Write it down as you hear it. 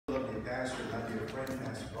pastor, my dear friend,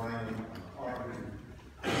 Pastor Brian Harvey.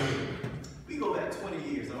 We go back 20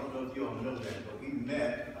 years. I don't know if you all know that, but we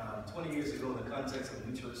met 20 years ago in the context of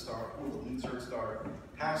New Church Start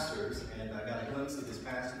pastors, and I got a glimpse of his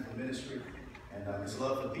passion for ministry and his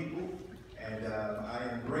love for people. And I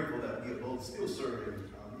am grateful that we are both still serving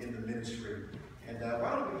in the ministry. And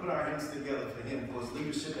why don't we put our hands together for him, for his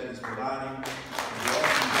leadership that he's providing.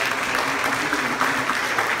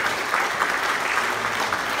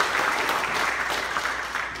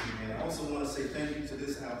 And I also want to say thank you to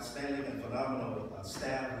this outstanding and phenomenal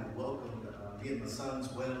staff who welcomed me and my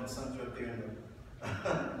sons well. My sons are up there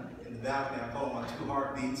in the balcony. I call them my two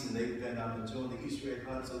heartbeats, and they've been enjoying the Easter egg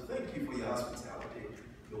hunt. So thank you for your hospitality,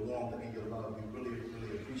 your warmth, and your love. We really,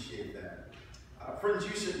 really appreciate that. Friends,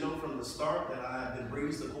 you should know from the start that I have been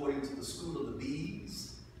raised according to the school of the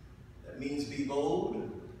B's. That means be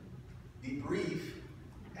bold, be brief,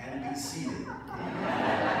 and be seated.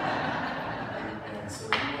 Amen. So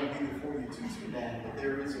we won't be before you too long, but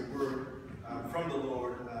there is a word from the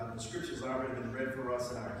Lord. The scriptures have already been read for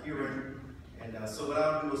us in our hearing. And so what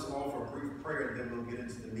I'll do is offer a brief prayer, and then we'll get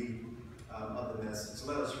into the meat of the message. So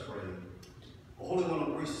let us pray. Holy One,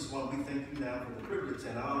 and gracious One, we thank you now for the privilege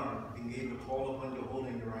and honor of being able to call upon your holy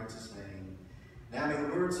and your righteous name. Now may the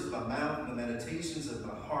words of my mouth and the meditations of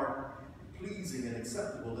my heart pleasing and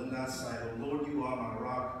acceptable in thy sight. O Lord, you are my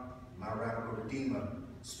rock, my radical redeemer.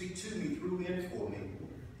 Speak to me, through me, and for me.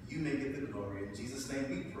 You may get the glory. In Jesus' name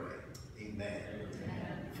we pray. Amen.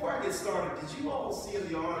 Amen. Before I get started, did you all see in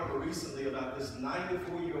the article recently about this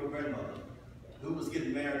 94-year-old grandmother who was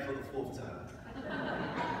getting married for the 4th time?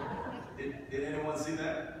 Did anyone see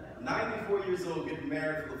that? 94 years old, getting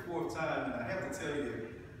married for the 4th time, and I have to tell you,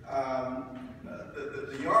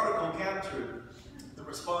 the article captured the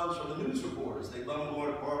response from the news reporters. They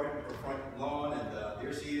bombarded her front lawn, and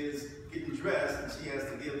there she is getting dressed, and she has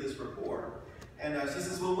to give this report. And she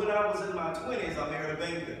says, well, when I was in my 20s, I married a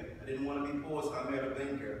banker. I didn't want to be poor, so I married a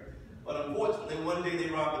banker. But unfortunately, one day they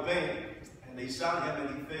robbed the bank, and they shot him,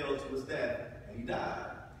 and he fell to his death, and he died.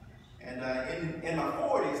 And in my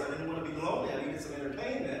 40s, I didn't want to be lonely. I needed some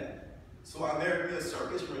entertainment. So I married me a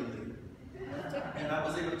circus ringleader. And I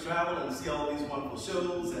was able to travel and see all these wonderful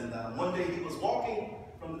shows. And one day he was walking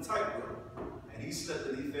from the tightrope, and he slipped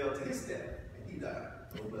and he fell to his death, and he died.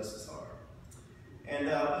 Oh, bless his heart. And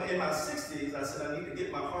in my 60s, I said, I need to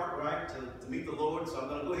get my heart right to meet the Lord, so I'm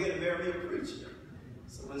going to go ahead and marry me a preacher.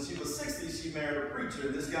 So when she was 60, she married a preacher,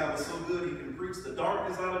 and this guy was so good he can preach the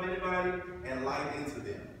darkness out of anybody and light into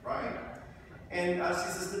them, right? And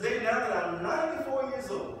she says, today, now that I'm 94 years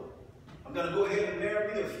old, I'm going to go ahead and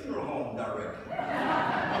marry me a funeral home director.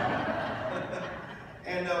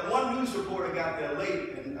 And one news reporter got there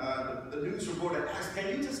late, and the news reporter asked, can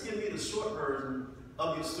you just give me the short version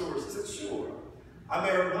of your story? She said, sure. I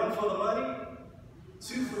married 1 for the money,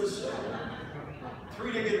 2 for the show,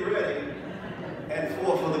 3 to get ready, and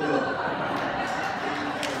 4 for the good.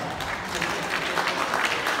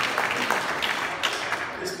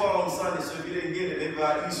 It's Palm Sunday, so if you didn't get it, maybe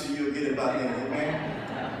by Easter you'll get it by then. Amen.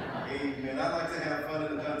 Amen. I like to have fun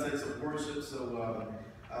in the context of worship, so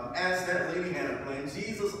as that lady had a plan,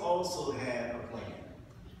 Jesus also had a plan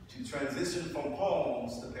to transition from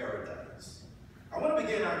palms to paradise. I want to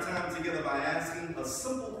begin our time together by asking a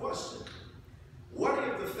simple question. What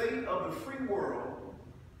if the fate of the free world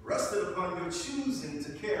rested upon your choosing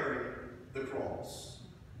to carry the cross?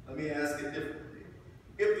 Let me ask it differently.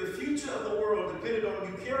 If the future of the world depended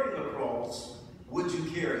on you carrying the cross, would you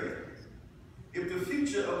carry it? If the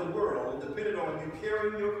future of the world depended on you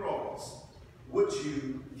carrying your cross, would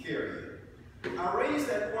you carry it? I raise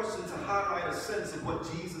that question to highlight a sense of what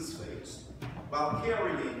Jesus faced while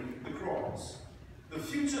carrying the cross. The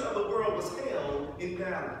future of the world was held in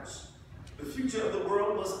balance. The future of the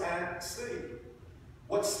world was at stake.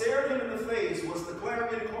 What stared him in the face was the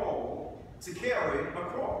clarion call to carry a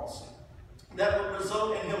cross that would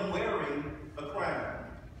result in him wearing a crown.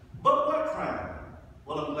 But what crown?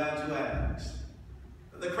 Well, I'm glad you asked.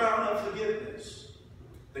 The crown of forgiveness,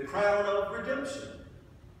 the crown of redemption,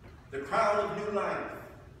 the crown of new life,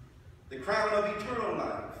 the crown of eternal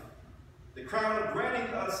life, the crown of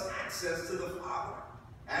granting us access to the Father.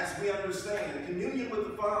 As we understand, communion with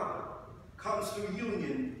the Father comes through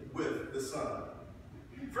union with the Son.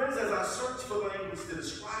 Friends, as I search for language to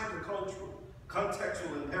describe the cultural,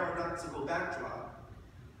 contextual, and paradoxical backdrop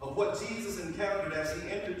of what Jesus encountered as he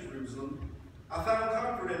entered Jerusalem, I found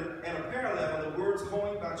comfort in a parallel in the words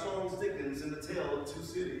coined by Charles Dickens in The Tale of Two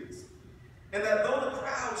Cities. And that though the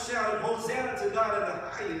crowd shouted, Hosanna to God in the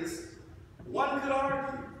highest, one could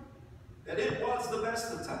argue that it was the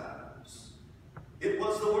best of times. It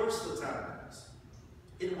was the worst of times.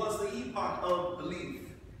 It was the epoch of belief.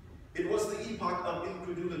 It was the epoch of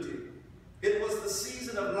incredulity. It was the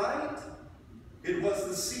season of light. It was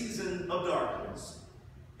the season of darkness.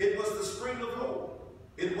 It was the spring of hope.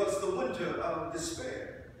 It was the winter of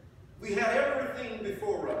despair. We had everything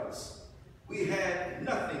before us. We had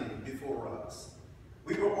nothing before us.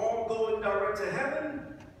 We were all going direct to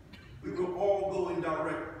heaven. We were all going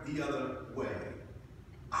direct the other way.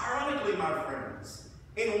 Ironically, my friends,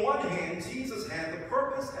 in one hand, Jesus had the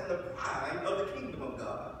purpose and the pride of the kingdom of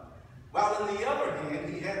God, while in the other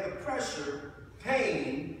hand, he had the pressure,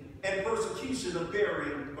 pain, and persecution of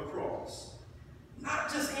bearing a cross.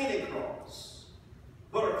 Not just any cross,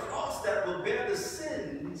 but a cross that will bear the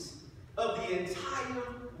sins of the entire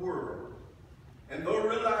world. And though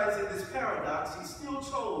realizing this paradox, he still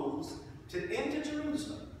chose to enter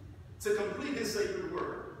Jerusalem to complete his sacred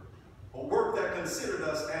work, a work that considered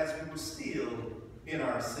us as we were still in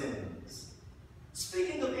our sins.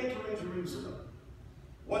 Speaking of entering Jerusalem,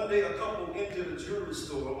 one day a couple entered a jewelry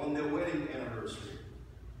store on their wedding anniversary.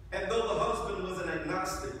 And though the husband was an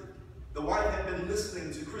agnostic, the wife had been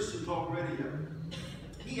listening to Christian talk radio.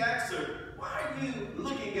 He asked her, "Why are you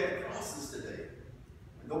looking at crosses today?"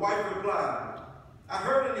 And the wife replied, "I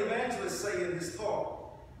heard an evangelist say in his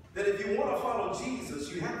talk that if you want to follow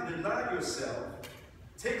Jesus, you have to deny yourself,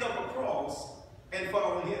 take up a cross, and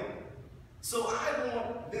follow him. So I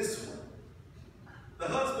want this one." The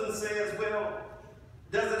husband says, "Well,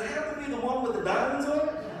 does it have to be the one with the diamonds on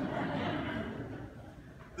it?"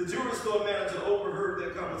 The jewelry store manager overheard their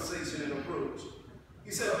conversation and approached. He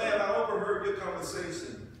said, "Ma'am, I overheard your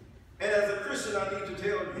conversation. And as a Christian, I need to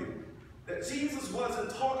tell you that Jesus wasn't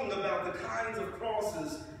talking about the kinds of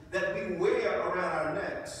crosses that we wear around our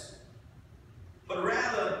necks, but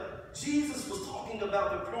rather, Jesus was talking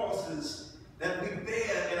about the crosses that we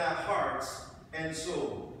bear in our hearts and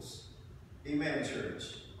souls." Amen,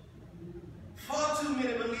 church. Far too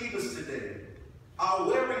many believers today are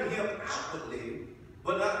wearing him outwardly,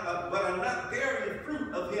 but are not bearing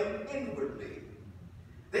fruit of him inwardly.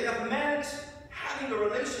 They have managed having a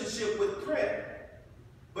relationship with prayer,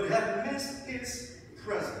 but have missed his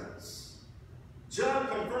presence. John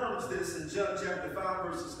confirms this in John chapter 5,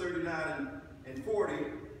 verses 39 and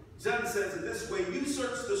 40. John says it this way: "You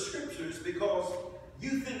search the scriptures because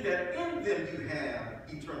you think that in them you have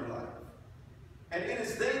eternal life. And it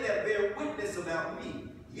is they that bear witness about me.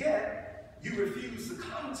 Yet you refuse to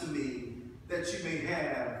come to me that you may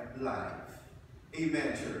have life."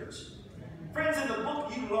 Amen, church. Friends, in the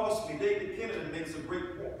book You Lost Me, David Kennedy makes a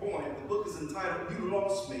great point. The book is entitled You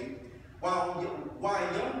Lost Me, Why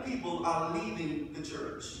Young People Are Leaving the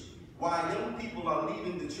Church. Why Young People Are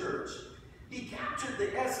Leaving the Church. He captured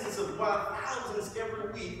the essence of why thousands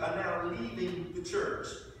every week are now leaving the church.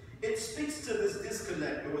 It speaks to this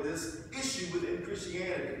disconnect or this issue within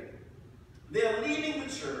Christianity. They're leaving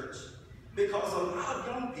the church because a lot of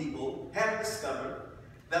young people have discovered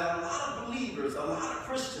that a lot of believers, a lot of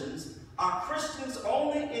Christians, are Christians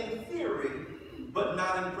only in theory, but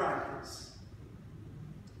not in practice.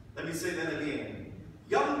 Let me say that again.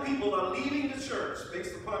 Young people are leaving the church,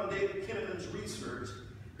 based upon David Kenneman's research,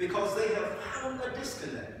 because they have found a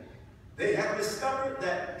disconnect. They have discovered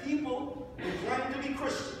that people who claim to be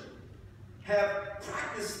Christian have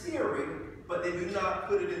practiced theory, but they do not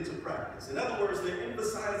put it into practice. In other words, they're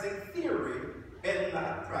emphasizing theory and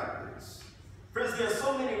not practice. Friends, there are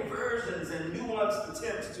so many versions and nuanced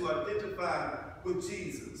attempts to identify with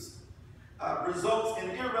Jesus. Results in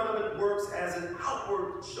irrelevant works as an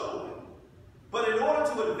outward showing. But in order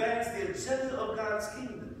to advance the agenda of God's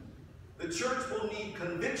kingdom, the church will need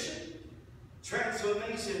conviction,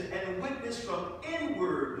 transformation, and witness from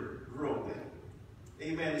inward growth.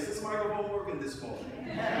 Amen. Is this microphone working this morning?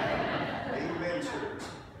 Amen, church.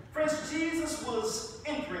 Friends, Jesus was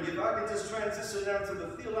entering, if I could just transition now to the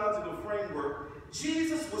theological framework,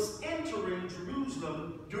 Jesus was entering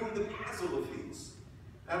Jerusalem during the Passover feast.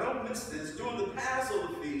 Now don't miss this. During the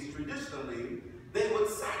Passover feast, traditionally, they would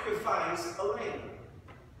sacrifice a lamb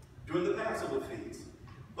during the Passover feast.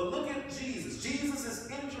 But look at Jesus. Jesus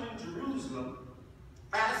is entering Jerusalem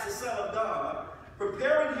as the Son of God,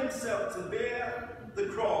 preparing himself to bear the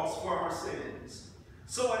cross for our sins.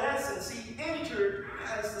 So in essence, he entered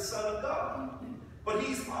as the Son of God, but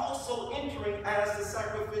he's also entering as the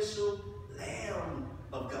sacrificial Lamb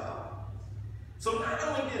of God. So not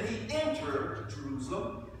only did he enter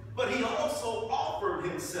Jerusalem, but he also offered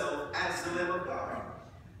himself as the Lamb of God.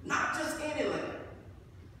 Not just any lamb,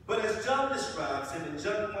 but as John describes him in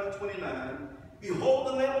John 1:29, "Behold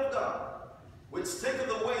the Lamb of God, which taketh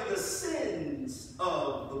away the sins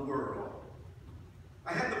of the world."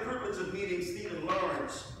 I had the privilege of meeting Stephen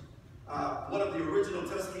Lawrence one of the original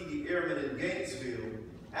Tuskegee Airmen in Gainesville.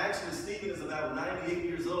 Actually, Stephen is about 98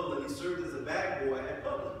 years old, and he served as a bag boy at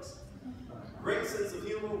Publix. Great sense of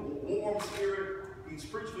humor, warm spirit. He's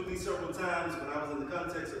preached for me several times when I was in the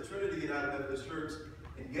context of Trinity United Methodist Church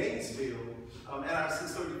in Gainesville at our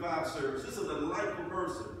 635 service. This is a delightful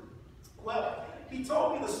person. Well, he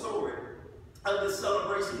told me the story of the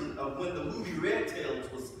celebration of when the movie Red Tails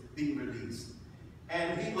was being released.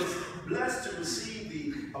 And he was blessed to receive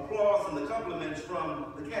the applause and the compliments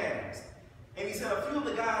from the cast. And he said a few of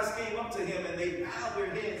the guys came up to him and they bowed their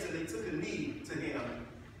heads and they took a knee to him.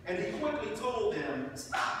 And he quickly told them,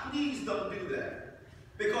 stop, please don't do that.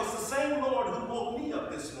 Because the same Lord who woke me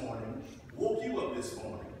up this morning, woke you up this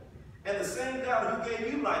morning. And the same God who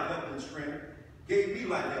gave you life, health, and strength, gave me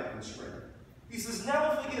life, health, and strength. He says,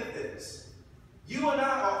 never forget this. You and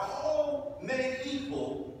I are all made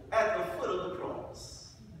equal at the foot of the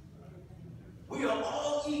cross. We are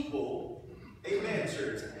all equal, amen,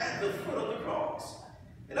 church, at the foot of the cross.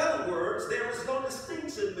 In other words, there is no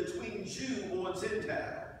distinction between Jew or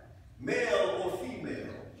Gentile, male or female,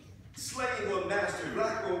 slave or master,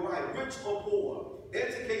 black or white, rich or poor,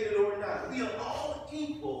 educated or not. We are all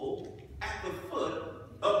equal at the foot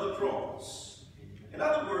of the cross. In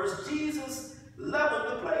other words, Jesus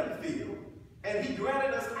leveled the playing field, and he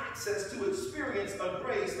granted us access to experience a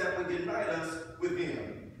grace that would unite us with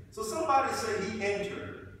him. So somebody say he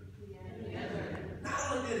entered. Not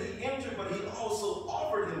only did he enter, but he also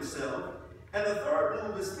offered himself. And the third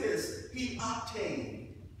move is this: he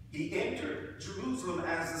obtained. He entered Jerusalem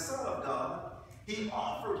as the Son of God. He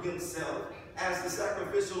offered himself as the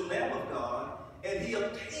sacrificial Lamb of God. And he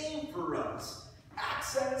obtained for us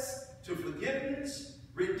access to forgiveness,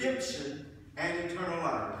 redemption, and eternal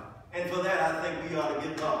life. And for that, I think we ought to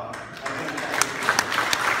give God a hand.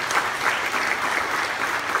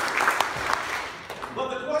 But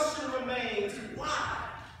the question remains, why?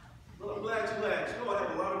 Well, I'm glad you asked. You all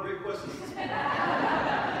have a lot of great questions.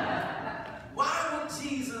 Why would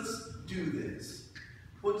Jesus do this?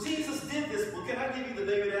 Well, Jesus did this. Well, can I give you the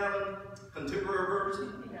David Allen contemporary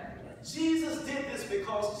version? Jesus did this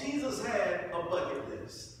because Jesus had a bucket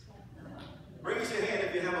list. Raise your hand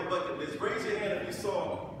if you have a bucket list. Raise your hand if you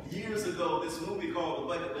saw years ago this movie called The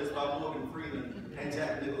Bucket List by Morgan Freeman and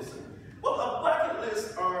Jack Nicholson. Well, a bucket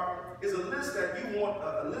list is a list that you want,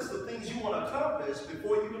 a list of things you want to accomplish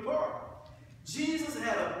before you depart. Jesus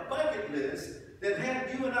had a bucket list that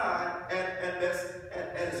had you and I at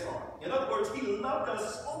his heart. In other words, he loved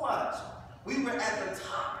us so much, we were at the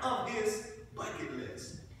top of his bucket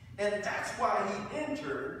list. And that's why he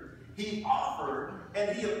entered, he offered,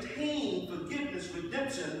 and he obtained forgiveness,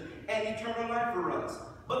 redemption, and eternal life for us.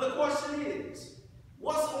 But the question is,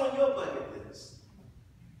 what's on your bucket list?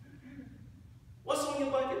 What's on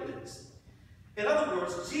your bucket list? In other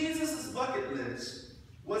words, Jesus' bucket list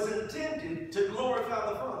was intended to glorify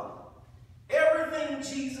the Father. Everything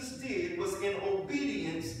Jesus did was in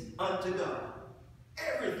obedience unto God.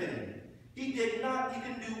 Everything. He didn't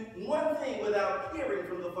do one thing without hearing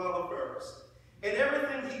from the Father first. And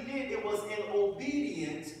everything he did, it was in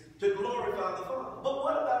obedience to glorify the Father. But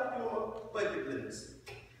what about your bucket list?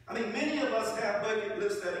 I mean, many of us have bucket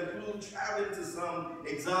lists that include traveling to some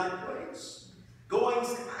exotic place, going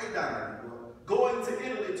skydiving, or going to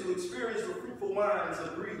Italy to experience the fruitful wines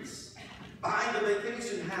of Greece, buying a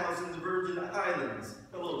vacation house in the Virgin Islands.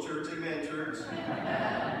 Hello, church. Amen, church.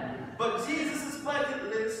 But Jesus' bucket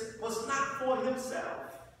list was not for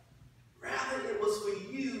himself. Rather, it was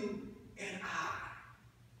for you and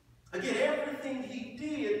I. Again, everything he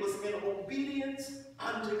did was in obedience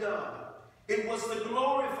unto God. It was to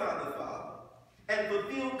glorify the Father and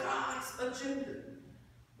fulfill God's agenda.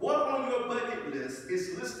 What on your bucket list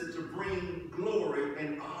is listed to bring glory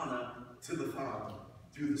and honor to the Father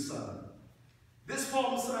through the Son? This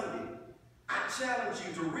Palm Sunday, I challenge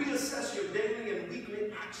you to reassess your daily and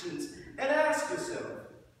weekly actions and ask yourself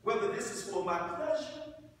whether this is for my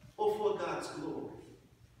pleasure or for God's glory.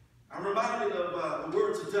 I'm reminded of the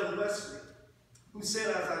words of John Wesley, who said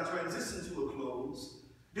as I transition to a close,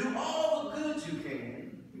 do all the good you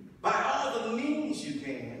can, by all the means you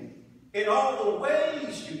can, in all the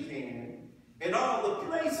ways you can, in all the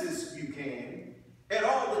places you can, at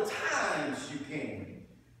all the times you can,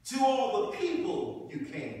 to all the people you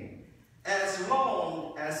can, as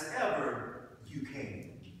long as ever you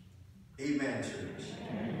can. Amen, church.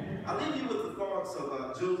 I'll leave you with the thoughts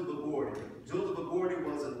of Joseph Agordi. Joseph Agordi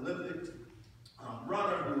was an Olympic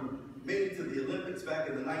runner who made it to the Olympics back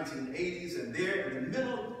in the 1980s, and there in the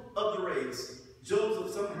middle of the race,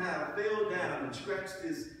 Joseph somehow fell down and scratched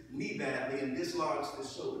his knee badly and dislodged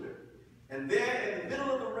his shoulder. And there in the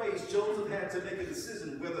middle of the race, Joseph had to make a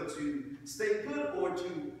decision whether to stay put or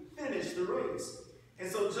to finish the race. And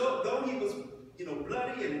so though he was,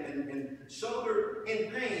 bloody and shoulder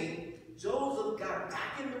in pain, Joseph got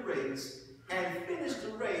back in the race and finished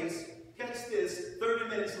the race, catch this, 30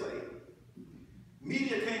 minutes late.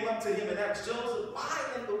 Media came up to him and asked Joseph, why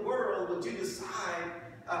in the world would you decide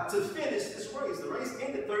to finish this race? The race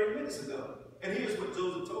ended 30 minutes ago. And here's what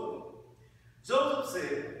Joseph told him. Joseph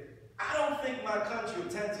said, I don't think my country of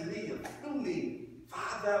Tanzania flew me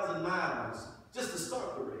 5,000 miles just to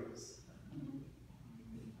start the race.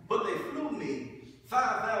 But they flew me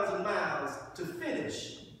 5,000 miles to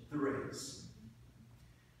finish the race.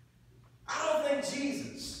 I don't think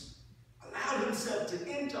Jesus allowed himself to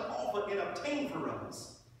enter, offer, and obtain for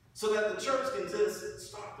us so that the church can just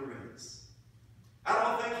start the race. I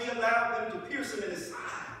don't think he allowed them to pierce him in his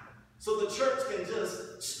side so the church can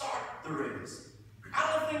just start the race.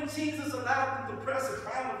 I don't think Jesus allowed them to press a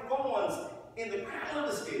crown of thorns in the crown of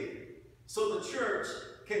his head so the church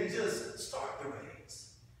can just start the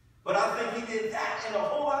race. But I think he did that and a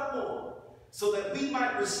whole lot more so that we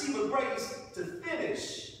might receive a grace to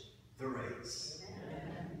finish the race.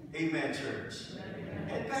 Amen, church.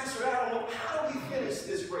 And Pastor, I don't know, how do we finish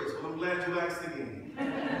this race? Well, I'm glad you asked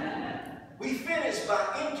again. We finish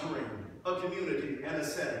by entering a community and a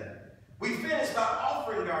setting. We finish by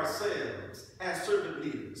offering ourselves as servant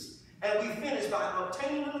leaders. And we finish by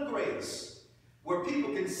obtaining the grace where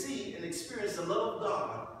people can see and experience the love of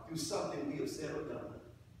God through something we have said or done.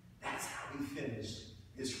 That's how we finish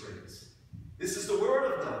this race. This is the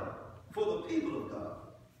word of God for the people of God.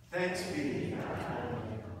 Thanks be to God.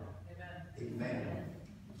 Amen. Amen.